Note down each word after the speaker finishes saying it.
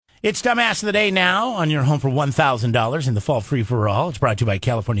It's Dumbass of the Day now on your home for $1,000 in the fall free-for-all. It's brought to you by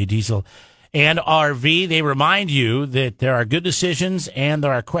California Diesel and RV. They remind you that there are good decisions and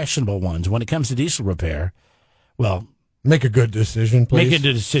there are questionable ones. When it comes to diesel repair, well... Make a good decision, please. Make a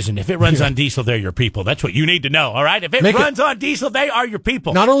good decision. If it runs on diesel, they're your people. That's what you need to know, all right? If it runs on diesel, they are your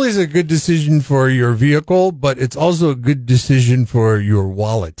people. Not only is it a good decision for your vehicle, but it's also a good decision for your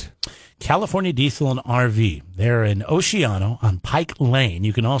wallet. California Diesel and RV. They're in Oceano on Pike Lane.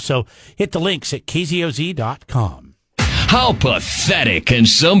 You can also hit the links at kzoz.com. How pathetic can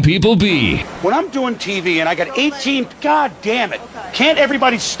some people be? When I'm doing TV and I got 18, God damn it. Can't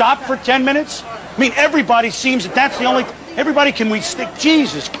everybody stop for 10 minutes? I mean, everybody seems that's the only, everybody can we stick,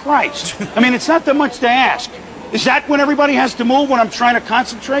 Jesus Christ. I mean, it's not that much to ask. Is that when everybody has to move when I'm trying to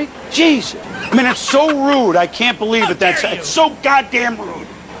concentrate? Jesus. I mean, it's so rude. I can't believe it. It's so goddamn rude.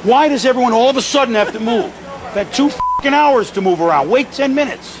 Why does everyone all of a sudden have to move? I've had 2 fucking hours to move around. Wait 10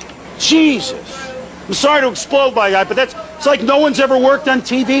 minutes. Jesus. I'm sorry to explode by that, but it's like no one's ever worked on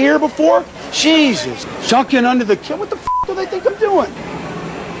TV here before? Jesus. Chunking under the kid. What the do they think I'm doing?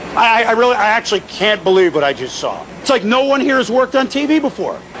 I actually can't believe what I just saw. It's like no one here has worked on TV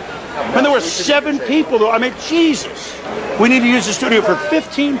before. And there were 7 people. I mean, Jesus. We need to use the studio for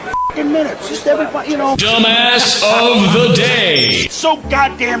 15 minutes. Just everybody, you know. Dumbass of the Day. So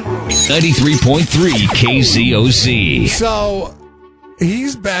goddamn rude. 93.3 KZOZ. So,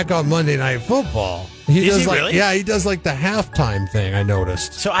 he's back on Monday Night Football. Is he really? Yeah, he does like the halftime thing, I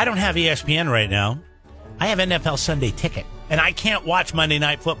noticed. So I don't have ESPN right now. I have NFL Sunday Ticket, and I can't watch Monday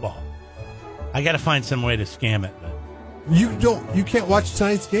Night Football. I got to find some way to scam it. But. You can't watch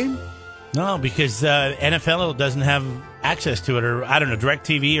tonight's game? No, because NFL doesn't have access to it, or I don't know,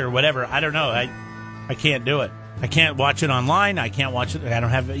 DirecTV or whatever. I don't know. I can't do it. I can't watch it online. I can't watch it. I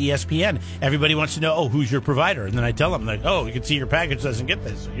don't have ESPN. Everybody wants to know, who's your provider? And then I tell them, like, you can see your package doesn't get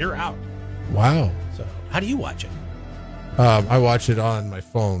this, so you're out. Wow. So how do you watch it? I watch it on my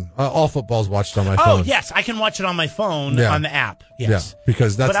phone. All football's watched on my phone. Oh, yes. I can watch it on my phone on the app. Yes. Yeah,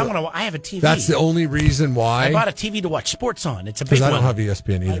 because that's I have a TV. That's the only reason why. I bought a TV to watch sports on. It's a big one. Because I don't have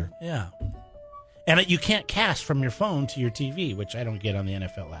ESPN either. Yeah. And you can't cast from your phone to your TV, which I don't get on the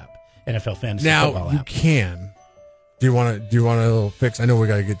NFL app. NFL Fantasy Football app. Now, you can. Do you want a little fix? I know we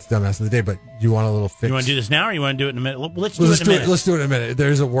got to get to Dumbass of the Day, but do you want a little fix? You want to do this now, or you want to do it in a minute? Let's do it in a minute. Let's do it in a minute.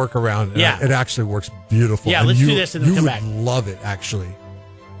 There's a workaround. Yeah. It actually works beautiful. Yeah, let's do this and then come back. You would love it, actually.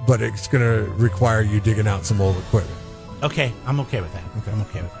 But it's going to require you digging out some old equipment. Okay. I'm okay with that. Okay. I'm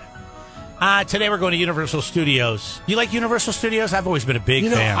okay with that. Today we're going to Universal Studios. You like Universal Studios? I've always been a big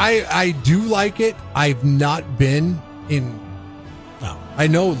fan. I do like it. I've not been in... Oh. I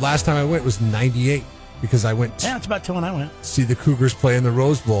know last time I went was 98. Because I went it's about till when I went. See the Cougars play in the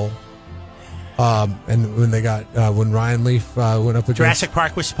Rose Bowl. And when they got, when Ryan Leaf went up against... Jurassic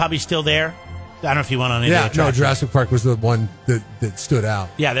Park was probably still there. I don't know if you went on any of the attractions. No, Jurassic Park was the one that stood out.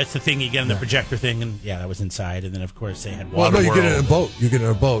 Yeah, that's the thing. You get in the projector thing, and that was inside. And then, of course, they had Water World. You get in a boat. You get in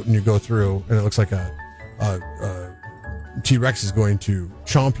a boat, and you go through, and it looks like a T-Rex is going to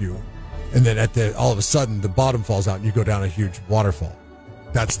chomp you. And then all of a sudden, the bottom falls out, and you go down a huge waterfall.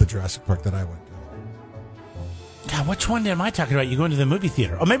 That's the Jurassic Park that I went to. God, which one am I talking about? You going to the movie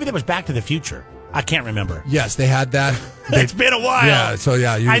theater? Oh, maybe that was Back to the Future. I can't remember. Yes, they had that. It's been a while. Yeah, so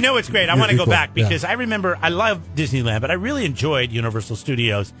yeah. I know it's great. I want to go back because I remember, I love Disneyland, but I really enjoyed Universal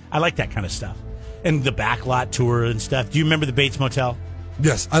Studios. I like that kind of stuff. And the backlot tour and stuff. Do you remember the Bates Motel?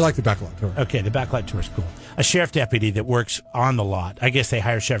 Yes, I like the backlot tour. Okay, the backlot tour is cool. A sheriff deputy that works on the lot. I guess they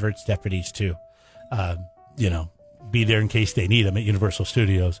hire sheriff's deputies to, be there in case they need them at Universal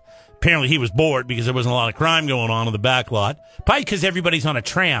Studios. Apparently he was bored because there wasn't a lot of crime going on in the back lot. Probably because everybody's on a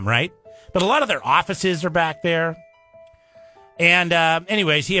tram, right? But a lot of their offices are back there. And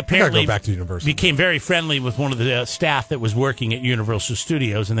anyways, he apparently go back to Universal. Became very friendly with one of the staff that was working at Universal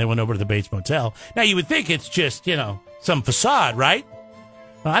Studios, and they went over to the Bates Motel. Now, you would think it's just, some facade, right?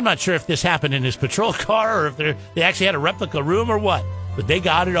 Well, I'm not sure if this happened in his patrol car or if they actually had a replica room or what. But they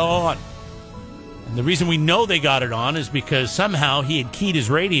got it on. And the reason we know they got it on is because somehow he had keyed his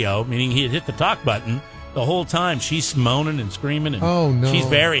radio, meaning he had hit the talk button the whole time. She's moaning and screaming, and she's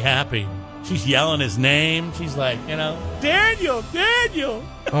very happy. She's yelling his name. She's like, Daniel.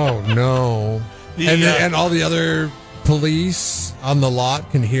 Oh, no. And all the other police on the lot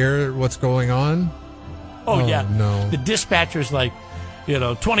can hear what's going on? Oh, yeah. No. The dispatcher's like,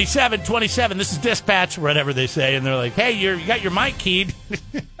 27, this is dispatch, or whatever they say. And they're like, hey, you got your mic keyed.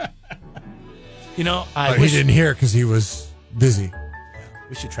 He didn't hear because he was busy.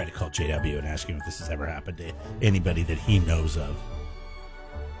 We should try to call JW and ask him if this has ever happened to anybody that he knows of.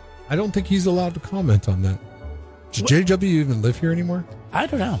 I don't think he's allowed to comment on that. Does JW even live here anymore? I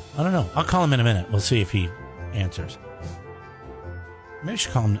don't know. I'll call him in a minute. We'll see if he answers. Maybe I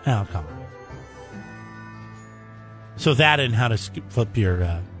should call him. I'll call him. So that and how to flip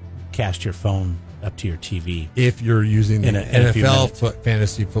your, cast your phone up to your TV. If you're using the NFL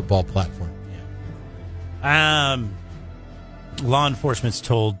fantasy football platform. Yeah. Law enforcement's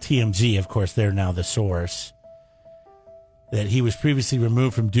told TMZ, of course, they're now the source, that he was previously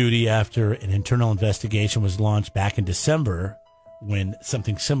removed from duty after an internal investigation was launched back in December when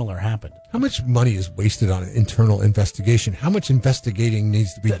something similar happened. How much money is wasted on an internal investigation? How much investigating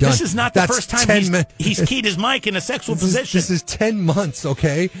needs to be done? This is not the first time he's keyed his mic in a sexual position. This is 10 months,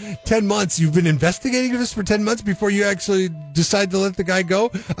 okay? 10 months. You've been investigating this for 10 months before you actually decide to let the guy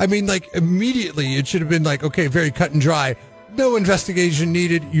go? I mean, like, immediately it should have been like, okay, very cut and dry. No investigation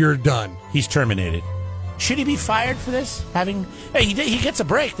needed. You're done. He's terminated. Should he be fired for this? Hey, he gets a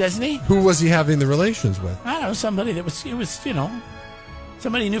break, doesn't he? Who was he having the relations with? I don't know, somebody that was,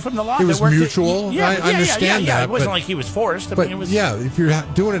 somebody he knew from the law. It was mutual. I understand that. It wasn't like he was forced. But if you're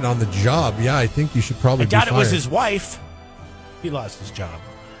doing it on the job, I think you should probably be fired. I doubt it was his wife. He lost his job.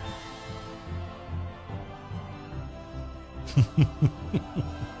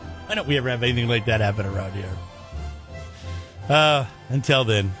 Why don't we ever have anything like that happen around here? Until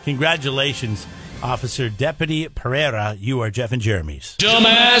then, congratulations, Officer Deputy Pereira. You are Jeff and Jeremy's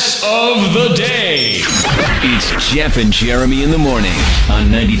Dumbass of the Day. It's Jeff and Jeremy in the morning on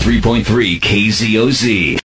 93.3 KZOZ.